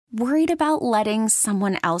Worried about letting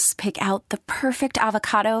someone else pick out the perfect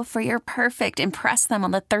avocado for your perfect impress them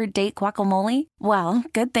on the third date guacamole? Well,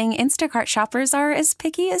 good thing Instacart shoppers are as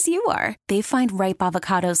picky as you are. They find ripe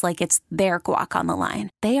avocados like it's their guac on the line.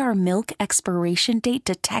 They are milk expiration date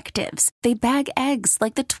detectives. They bag eggs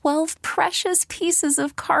like the 12 precious pieces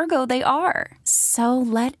of cargo they are. So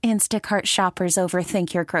let Instacart shoppers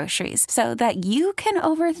overthink your groceries so that you can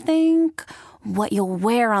overthink what you'll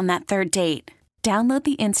wear on that third date. Download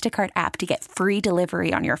the Instacart app to get free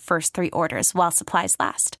delivery on your first 3 orders while supplies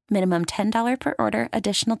last. Minimum $10 per order.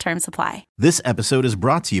 Additional terms apply. This episode is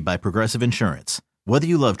brought to you by Progressive Insurance. Whether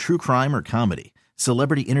you love true crime or comedy,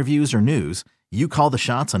 celebrity interviews or news, you call the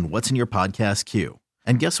shots on what's in your podcast queue.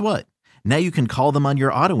 And guess what? Now you can call them on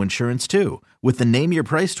your auto insurance too with the Name Your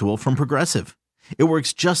Price tool from Progressive. It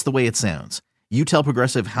works just the way it sounds. You tell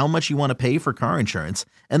Progressive how much you want to pay for car insurance,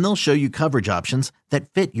 and they'll show you coverage options that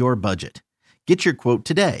fit your budget. Get your quote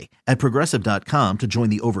today at Progressive.com to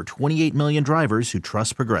join the over 28 million drivers who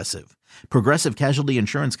trust Progressive. Progressive Casualty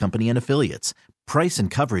Insurance Company and Affiliates. Price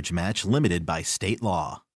and coverage match limited by state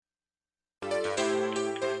law.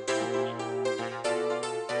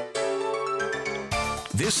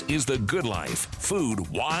 This is The Good Life.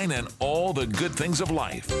 Food, wine, and all the good things of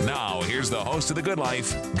life. Now, here's the host of The Good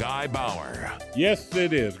Life, Guy Bauer. Yes,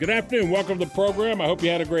 it is. Good afternoon. Welcome to the program. I hope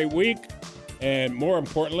you had a great week. And more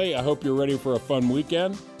importantly, I hope you're ready for a fun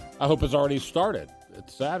weekend. I hope it's already started.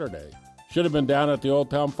 It's Saturday. Should have been down at the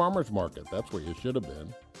Old Town Farmers Market. That's where you should have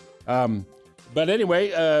been. But anyway,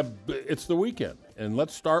 it's the weekend. And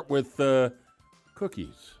let's start with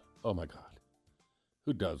cookies. Oh, my God.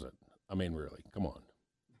 Who doesn't? I mean, really, come on.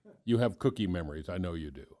 You have cookie memories. I know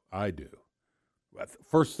you do. I do.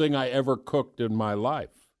 First thing I ever cooked in my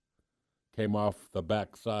life came off the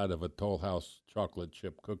backside of a Toll House chocolate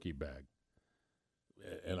chip cookie bag.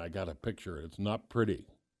 And I got a picture. It's not pretty.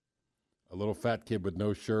 A little fat kid with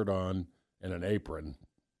no shirt on and an apron.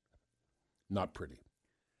 Not pretty.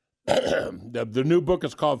 The new book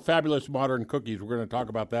is called Fabulous Modern Cookies. We're going to talk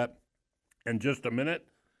about that in just a minute.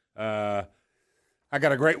 I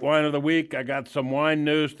got a great wine of the week. I got some wine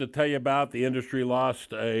news to tell you about. The industry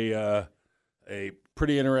lost a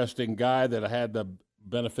pretty interesting guy that I had the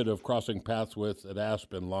benefit of crossing paths with at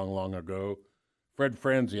Aspen long, long ago. Fred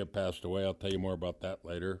Franzia passed away. I'll tell you more about that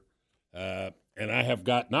later. And I have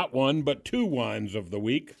got not one, but 2 wines of the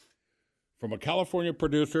week from a California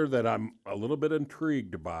producer that I'm a little bit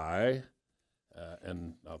intrigued by,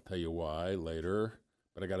 and I'll tell you why later.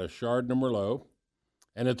 But I got a Chardonnay Merlot,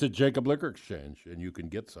 and it's at Jacob Liquor Exchange, and you can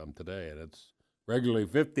get some today. And it's regularly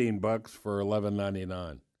 $15 for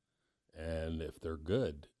 $11.99. And if they're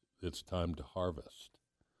good, it's time to harvest.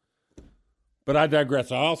 But I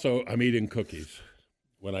digress. I'm eating cookies.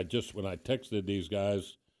 When I texted these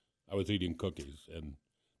guys, I was eating cookies, and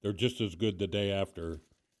they're just as good the day after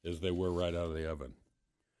as they were right out of the oven.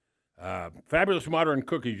 Fabulous Modern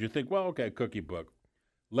Cookies. You think, well, okay, cookie book.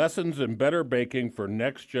 Lessons in better baking for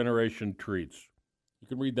next generation treats. You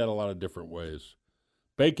can read that a lot of different ways.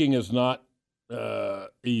 Baking is not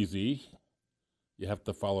easy. You have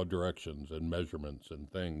to follow directions and measurements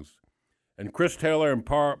and things. And Chris Taylor and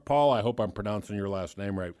Paul, I hope I'm pronouncing your last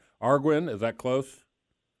name right. Arguin, is that close?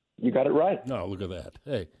 You got it right. No, look at that.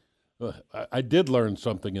 Hey, I did learn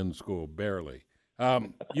something in school, barely.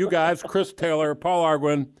 You guys, Chris Taylor, Paul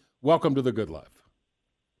Arguin, welcome to The Good Life.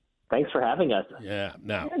 Thanks for having us. Yeah,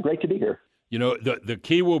 now. Yeah, great to be here. You know, the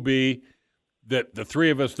key will be that the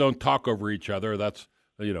three of us don't talk over each other. That's,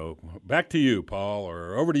 back to you, Paul,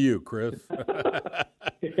 or over to you, Chris.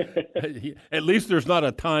 At least there's not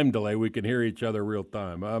a time delay. We can hear each other real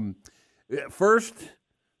time. First,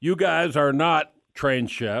 you guys are not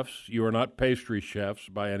trained chefs. You are not pastry chefs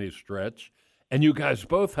by any stretch. And you guys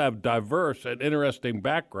both have diverse and interesting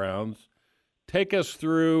backgrounds. Take us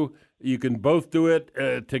through. You can both do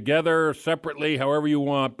it together, separately, however you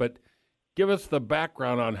want, but give us the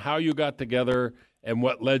background on how you got together and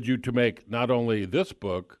what led you to make not only this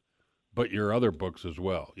book, but your other books as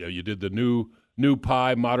well. You did the new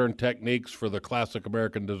pie, modern techniques for the classic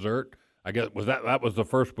American dessert. I guess that was the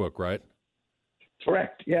first book, right?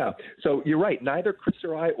 Correct. Yeah. So you're right. Neither Chris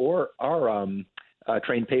or I are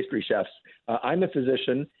trained pastry chefs. I'm a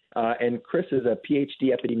physician, and Chris is a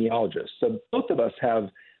PhD epidemiologist. So both of us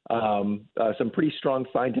have some pretty strong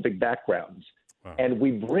scientific backgrounds, wow. And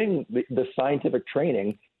we bring the scientific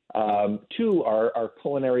training to our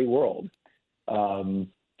culinary world.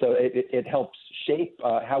 So it helps shape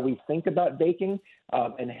how we think about baking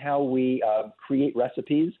and how we create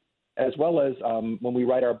recipes, as well as when we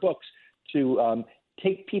write our books, to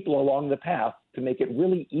take people along the path to make it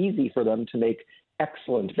really easy for them to make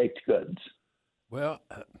excellent baked goods. Well,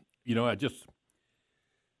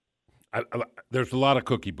 there's a lot of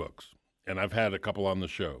cookie books, and I've had a couple on the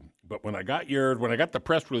show. But when I got the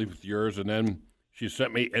press release with yours, and then she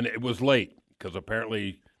sent me, and it was late because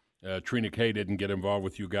apparently Trina Kay didn't get involved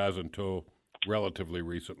with you guys until relatively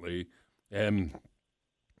recently, and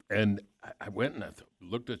I went and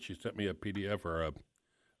looked at. She sent me a PDF or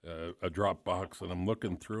a Dropbox, and I'm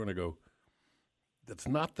looking through, and I go, "That's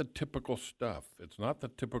not the typical stuff. It's not the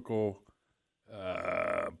typical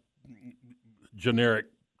generic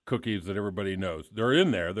cookies that everybody knows. They're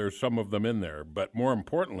in there. There's some of them in there, but more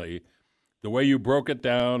importantly, the way you broke it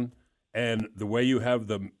down and the way you have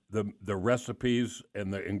the recipes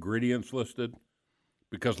and the ingredients listed.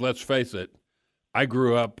 Because let's face it, I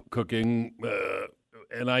grew up cooking,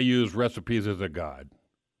 and I use recipes as a guide,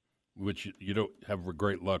 which you don't have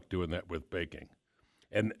great luck doing that with baking.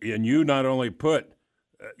 And you not only put,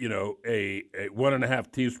 a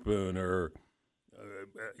 1.5 teaspoon or,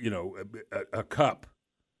 a cup.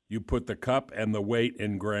 You put the cup and the weight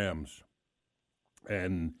in grams.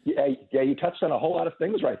 And you touched on a whole lot of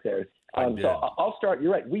things right there. So I'll start.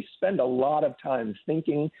 You're right. We spend a lot of time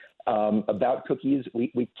thinking about cookies.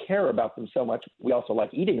 We care about them so much. We also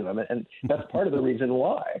like eating them, and that's part of the reason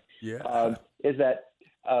why. Is that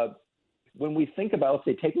when we think about, let's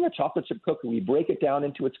say, taking a chocolate chip cookie, we break it down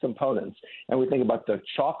into its components, and we think about the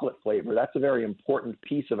chocolate flavor. That's a very important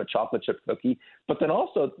piece of a chocolate chip cookie. But then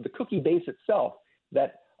also the cookie base itself,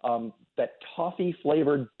 that toffee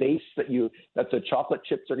flavored base that the chocolate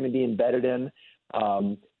chips are going to be embedded in.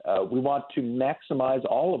 We want to maximize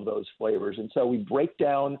all of those flavors. And so we break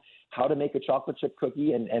down how to make a chocolate chip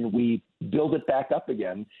cookie, and we build it back up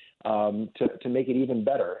again to make it even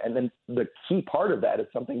better. And then the key part of that is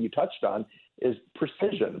something you touched on, is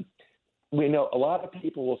precision. We know a lot of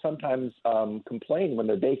people will sometimes complain when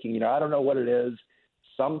they're baking, I don't know what it is.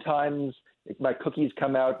 Sometimes my cookies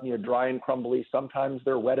come out, dry and crumbly. Sometimes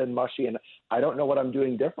they're wet and mushy, and I don't know what I'm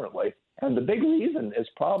doing differently. And the big reason is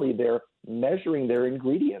probably they're measuring their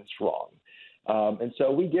ingredients wrong. And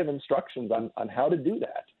so we give instructions on how to do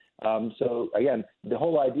that. So again, the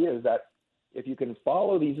whole idea is that if you can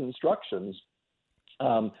follow these instructions,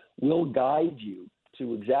 we'll guide you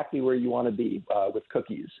to exactly where you want to be with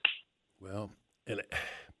cookies. Well, and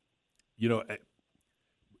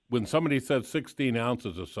when somebody says 16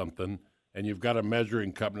 ounces of something, and you've got a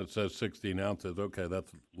measuring cup and it says 16 ounces, okay,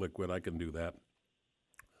 that's liquid, I can do that.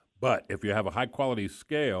 But if you have a high-quality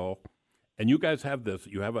scale, and you guys have this,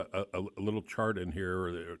 you have a little chart in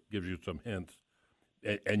here that gives you some hints,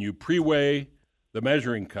 and you pre-weigh the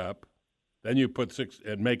measuring cup, then you put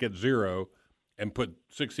and make it 0, and put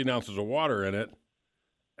 16 ounces of water in it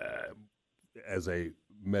as a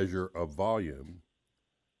measure of volume.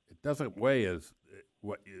 It doesn't weigh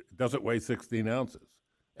 16 ounces.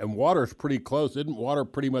 And water's pretty close. Isn't water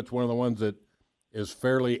pretty much one of the ones that is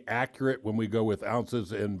fairly accurate when we go with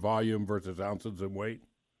ounces in volume versus ounces in weight?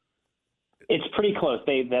 It's pretty close.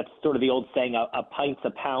 That's sort of the old saying, a pint's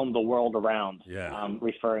a pound the world around,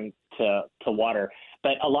 referring to water.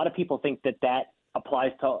 But a lot of people think that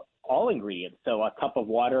applies to all ingredients. So a cup of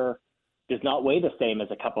water does not weigh the same as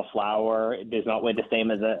a cup of flour. It does not weigh the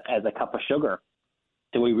same as a cup of sugar.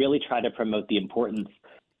 So we really try to promote the importance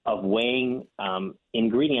of weighing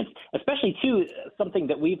ingredients, especially, too, something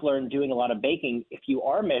that we've learned doing a lot of baking. If you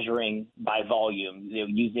are measuring by volume,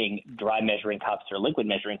 using dry measuring cups or liquid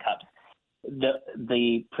measuring cups,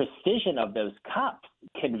 the precision of those cups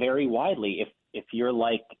can vary widely. If you're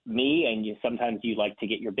like me and sometimes you like to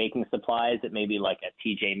get your baking supplies at maybe like a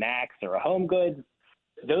TJ Maxx or a Home Goods,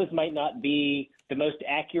 those might not be the most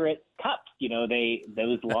accurate cups.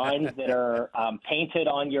 Those lines that are painted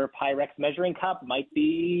on your Pyrex measuring cup might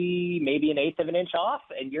be maybe 1/8 of an inch off,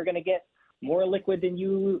 and you're going to get more liquid than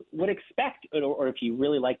you would expect. Or if you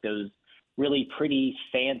really like those really pretty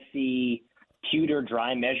fancy pewter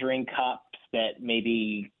dry measuring cups that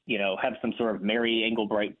maybe, have some sort of Mary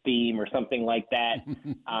Engelbreit theme or something like that,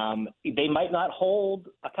 they might not hold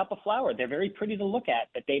a cup of flour. They're very pretty to look at,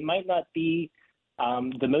 but they might not be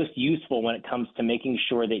the most useful when it comes to making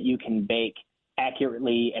sure that you can bake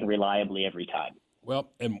accurately and reliably every time.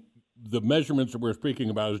 Well, and the measurements that we're speaking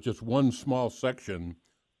about is just one small section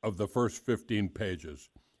of the first 15 pages.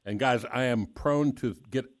 And guys, I am prone to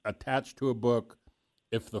get attached to a book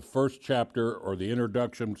if the first chapter or the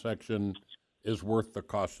introduction section is worth the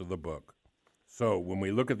cost of the book. So when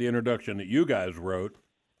we look at the introduction that you guys wrote,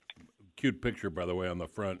 cute picture, by the way, on the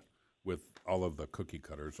front with all of the cookie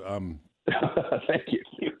cutters. Thank you.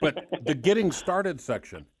 But the getting started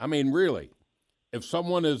section, I mean, really, if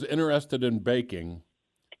someone is interested in baking,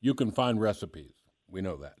 you can find recipes. We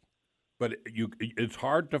know that. But it's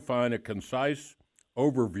hard to find a concise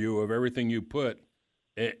overview of everything you put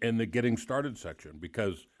in the getting started section,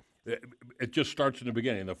 because it just starts in the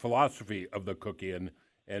beginning, the philosophy of the cookie and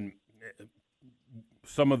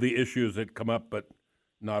some of the issues that come up, but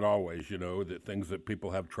not always, the things that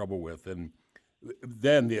people have trouble with. And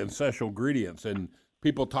then the essential ingredients. And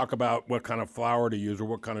people talk about what kind of flour to use or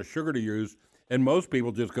what kind of sugar to use. And most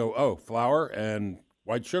people just go, oh, flour and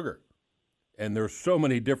white sugar. And there's so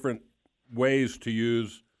many different ways to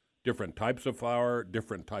use different types of flour,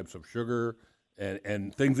 different types of sugar,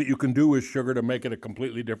 and things that you can do with sugar to make it a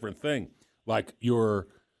completely different thing. Like your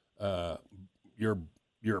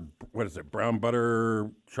what is it, brown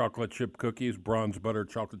butter chocolate chip cookies, bronze butter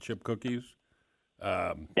chocolate chip cookies.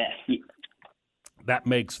 That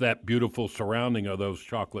makes that beautiful surrounding of those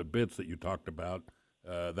chocolate bits that you talked about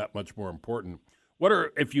that much more important.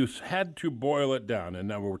 If you had to boil it down, and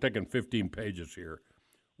now we're taking 15 pages here,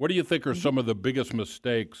 what do you think are some of the biggest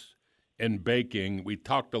mistakes in baking? We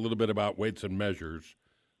talked a little bit about weights and measures,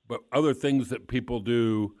 but other things that people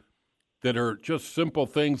do that are just simple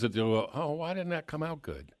things that they'll go, oh, why didn't that come out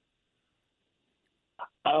good?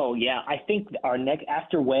 Oh, yeah. I think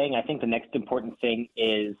after weighing, I think the next important thing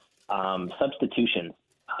is substitutions.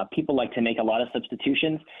 People like to make a lot of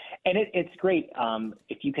substitutions, and it's great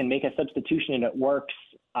if you can make a substitution and it works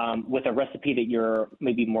with a recipe that you're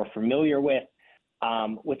maybe more familiar with.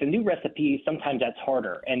 With a new recipe, sometimes that's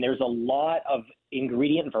harder, and there's a lot of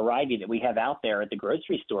ingredient variety that we have out there at the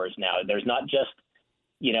grocery stores now. There's not just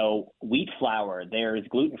wheat flour. There's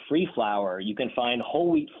gluten-free flour. You can find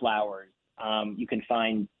whole wheat flours. You can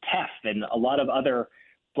find teff and a lot of other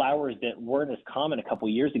flours that weren't as common a couple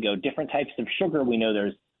years ago. Different types of sugar. We know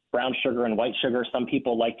there's brown sugar and white sugar. Some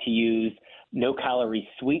people like to use no-calorie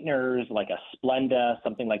sweeteners like a Splenda,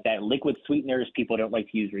 something like that. Liquid sweeteners, people don't like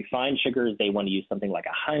to use refined sugars. They want to use something like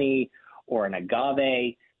a honey or an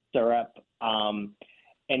agave syrup.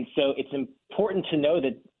 And so it's important to know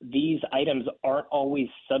that these items aren't always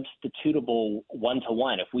substitutable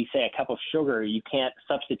one-to-one. If we say a cup of sugar, you can't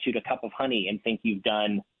substitute a cup of honey and think you've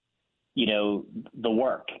done the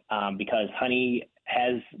work because honey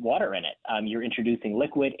has water in it. You're introducing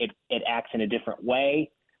liquid. It acts in a different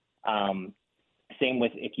way. Same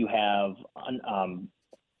with if you have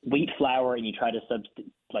wheat flour and you try to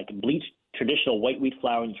like bleached traditional white wheat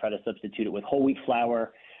flour and you try to substitute it with whole wheat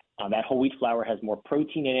flour. That whole wheat flour has more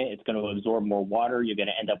protein in it. It's going to absorb more water. You're going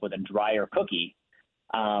to end up with a drier cookie.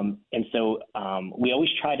 And so we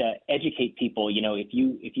always try to educate people, if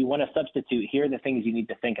you want to substitute, here are the things you need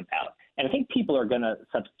to think about. And I think people are going to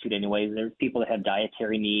substitute anyways. There's people that have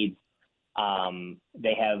dietary needs.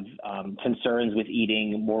 They have concerns with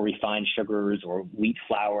eating more refined sugars or wheat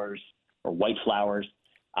flours or white flours.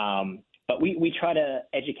 But we try to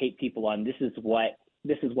educate people on this is what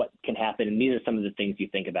can happen, and these are some of the things you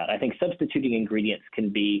think about. I think substituting ingredients can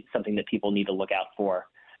be something that people need to look out for.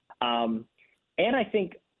 And I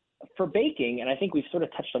think for baking, and I think we've sort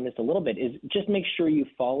of touched on this a little bit, is just make sure you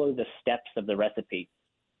follow the steps of the recipe.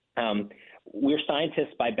 We're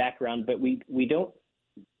scientists by background, but when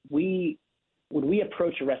we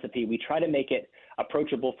approach a recipe, we try to make it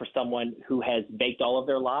approachable for someone who has baked all of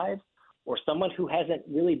their lives or someone who hasn't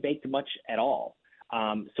really baked much at all.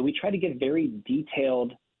 So we try to give very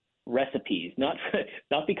detailed recipes, not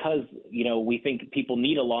because, we think people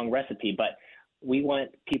need a long recipe, but we want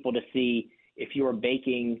people to see if you're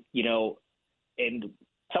baking, and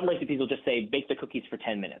some recipes will just say bake the cookies for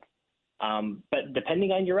 10 minutes. But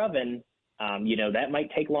depending on your oven, that might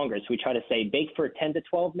take longer. So we try to say bake for 10 to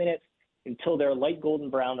 12 minutes until they're light golden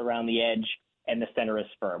brown around the edge and the center is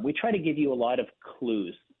firm. We try to give you a lot of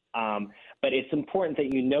clues. But it's important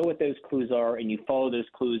that you know what those clues are and you follow those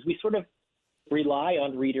clues. We sort of rely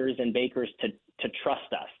on readers and bakers to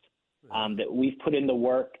trust us, that we've put in the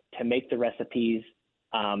work to make the recipes.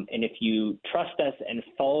 And if you trust us and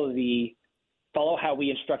follow how we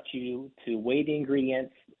instruct you to weigh the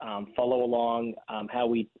ingredients, follow along how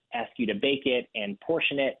we ask you to bake it and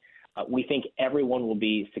portion it, we think everyone will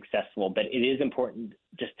be successful. But it is important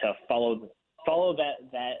just to follow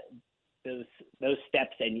those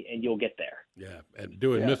steps and you'll get there. Yeah, and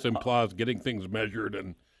doing mise en place, getting things measured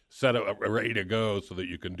and set up ready to go so that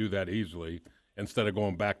you can do that easily instead of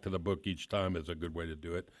going back to the book each time is a good way to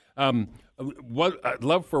do it. I'd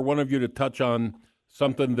love for one of you to touch on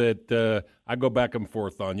something that I go back and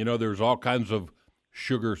forth on. There's all kinds of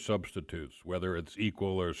sugar substitutes, whether it's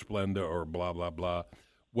Equal or Splenda or blah, blah, blah.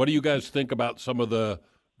 What do you guys think about some of the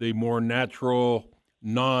more natural,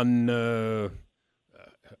 if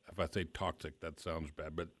I say toxic, that sounds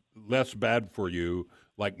bad, but less bad for you,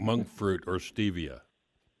 like monk fruit or stevia?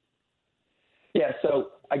 Yeah,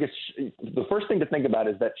 so I guess the first thing to think about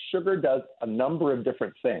is that sugar does a number of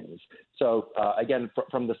different things. So again,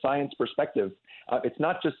 from the science perspective, it's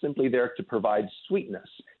not just simply there to provide sweetness,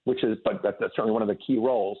 but that's certainly one of the key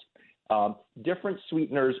roles. Different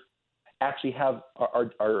sweeteners actually have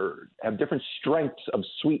different strengths of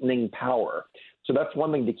sweetening power. So that's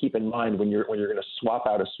one thing to keep in mind when you're going to swap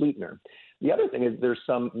out a sweetener. The other thing is there's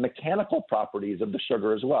some mechanical properties of the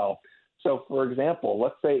sugar as well. So, for example,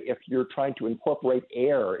 let's say if you're trying to incorporate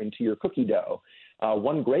air into your cookie dough,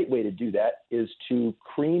 one great way to do that is to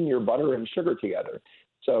cream your butter and sugar together.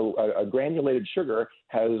 So a granulated sugar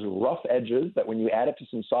has rough edges that when you add it to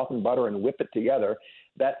some softened butter and whip it together,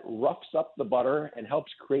 that roughs up the butter and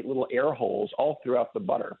helps create little air holes all throughout the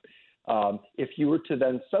butter. If you were to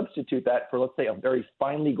then substitute that for, let's say, a very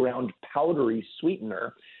finely ground powdery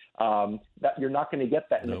sweetener, that you're not going to get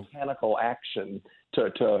that mechanical action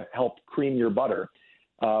to help cream your butter.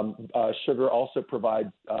 Sugar also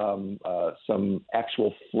provides some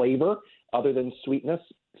actual flavor other than sweetness.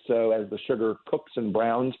 So as the sugar cooks and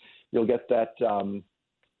browns, you'll get that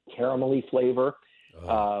caramelly flavor.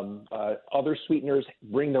 Other sweeteners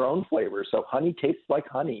bring their own flavor. So honey tastes like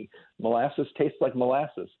honey. Molasses tastes like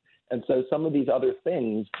molasses. And so some of these other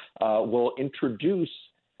things will introduce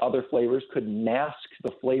other flavors, could mask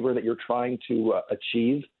the flavor that you're trying to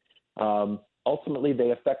achieve. Ultimately,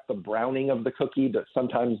 they affect the browning of the cookie, but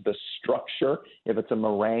sometimes the structure. If it's a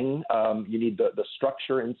meringue, you need the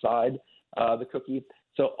structure inside the cookie.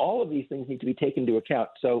 So all of these things need to be taken into account.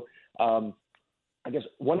 So I guess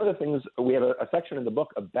one of the things, we have a section in the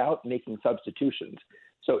book about making substitutions.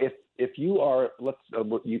 So if you are,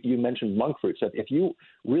 you mentioned monk fruit. So if you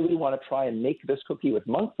really want to try and make this cookie with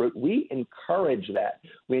monk fruit, we encourage that.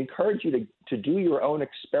 We encourage you to do your own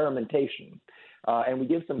experimentation. And we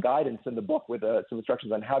give some guidance in the book with some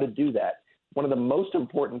instructions on how to do that. One of the most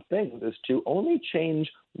important things is to only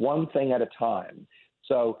change one thing at a time.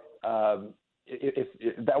 So if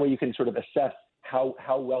that way you can sort of assess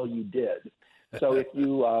how well you did. So if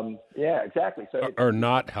you, yeah, exactly. So or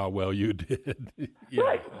not how well you did. Yeah.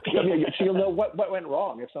 Right. So you'll know what went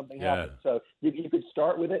wrong if something happened. So you could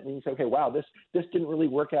start with it and you say, okay, wow, this didn't really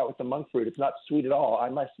work out with the monk fruit. It's not sweet at all. I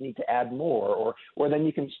must need to add more. Or then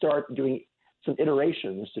you can start doing some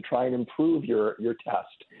iterations to try and improve your test.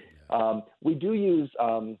 Yeah. We do use,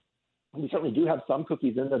 we certainly do have some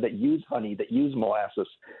cookies in there that use honey, that use molasses.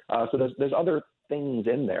 So there's other things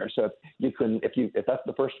in there. So if that's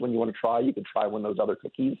the first one you want to try, you can try one of those other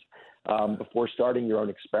cookies before starting your own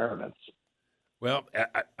experiments. Well,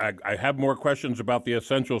 I have more questions about the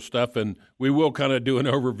essential stuff, and we will kind of do an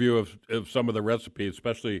overview of some of the recipes,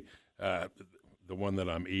 especially the one that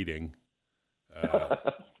I'm eating.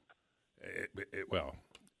 Well,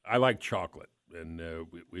 I like chocolate, and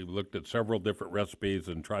we looked at several different recipes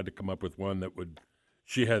and tried to come up with one that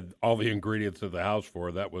she had all the ingredients of the house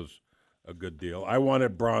for. That was a good deal. I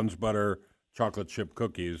wanted bronze butter chocolate chip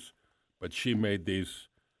cookies, but she made these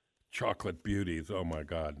chocolate beauties. Oh, my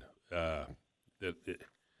God. I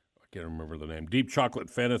can't remember the name. Deep chocolate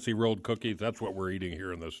fantasy rolled cookies. That's what we're eating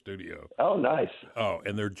here in the studio. Oh, nice. Oh,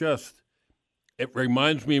 and they're it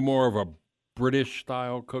reminds me more of a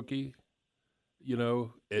British-style cookie. You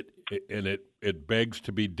know, it begs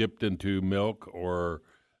to be dipped into milk, or,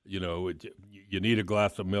 you need a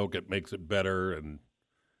glass of milk. It makes it better.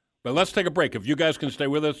 But let's take a break. If you guys can stay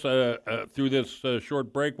with us through this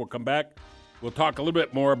short break, we'll come back. We'll talk a little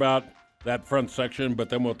bit more about that front section, but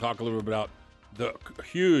then we'll talk a little bit about the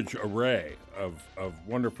huge array of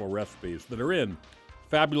wonderful recipes that are in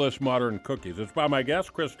Fabulous Modern Cookies. It's by my guests,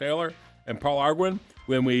 Chris Taylor and Paul Arguin.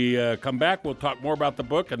 When we come back, we'll talk more about the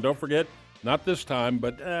book. And don't forget, not this time,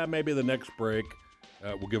 but maybe the next break,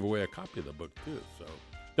 we'll give away a copy of the book, too. So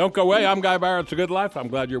don't go away. I'm Guy Bauer. It's a Good Life. I'm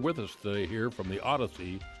glad you're with us today here from the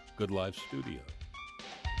Odyssey Good Life studio.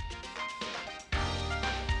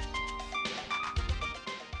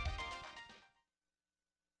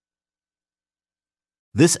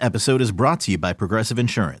 This episode is brought to you by Progressive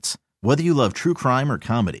Insurance. Whether you love true crime or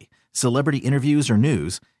comedy, celebrity interviews or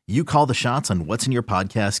news, you call the shots on what's in your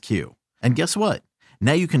podcast queue. And guess what?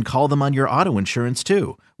 Now you can call them on your auto insurance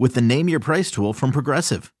too, with the Name Your Price tool from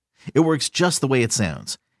Progressive. It works just the way it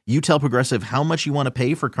sounds. You tell Progressive how much you want to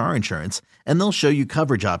pay for car insurance, and they'll show you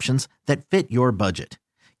coverage options that fit your budget.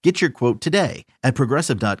 Get your quote today at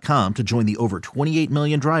Progressive.com to join the over 28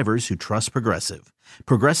 million drivers who trust Progressive.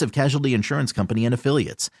 Progressive Casualty Insurance Company and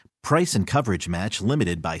Affiliates. Price and coverage match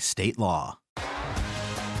limited by state law.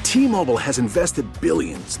 T-Mobile has invested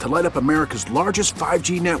billions to light up America's largest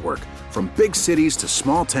 5G network, from big cities to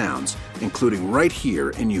small towns, including right here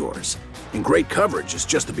in yours. And great coverage is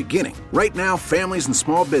just the beginning. Right now, families and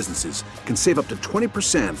small businesses can save up to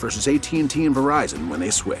 20% versus AT&T and Verizon when they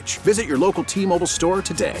switch. Visit your local T-Mobile store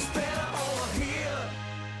today.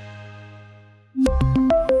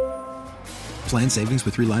 Plan savings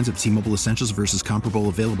with 3 lines of T-Mobile Essentials versus comparable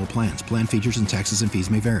available plans. Plan features and taxes and fees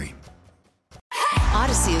may vary.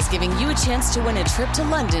 Odyssey is giving you a chance to win a trip to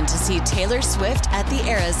London to see Taylor Swift at the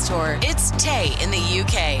Eras Tour. It's Tay in the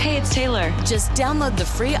UK. Hey, it's Taylor. Just download the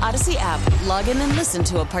free Odyssey app, log in and listen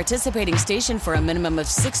to a participating station for a minimum of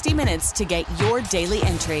 60 minutes to get your daily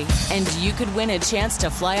entry. And you could win a chance to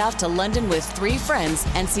fly off to London with 3 friends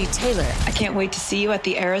and see Taylor. I can't wait to see you at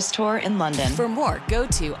the Eras Tour in London. For more, go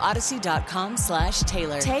to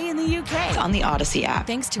odyssey.com/Taylor. Tay in the UK. On the Odyssey app.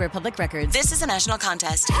 Thanks to Republic Records. This is a national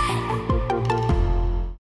contest.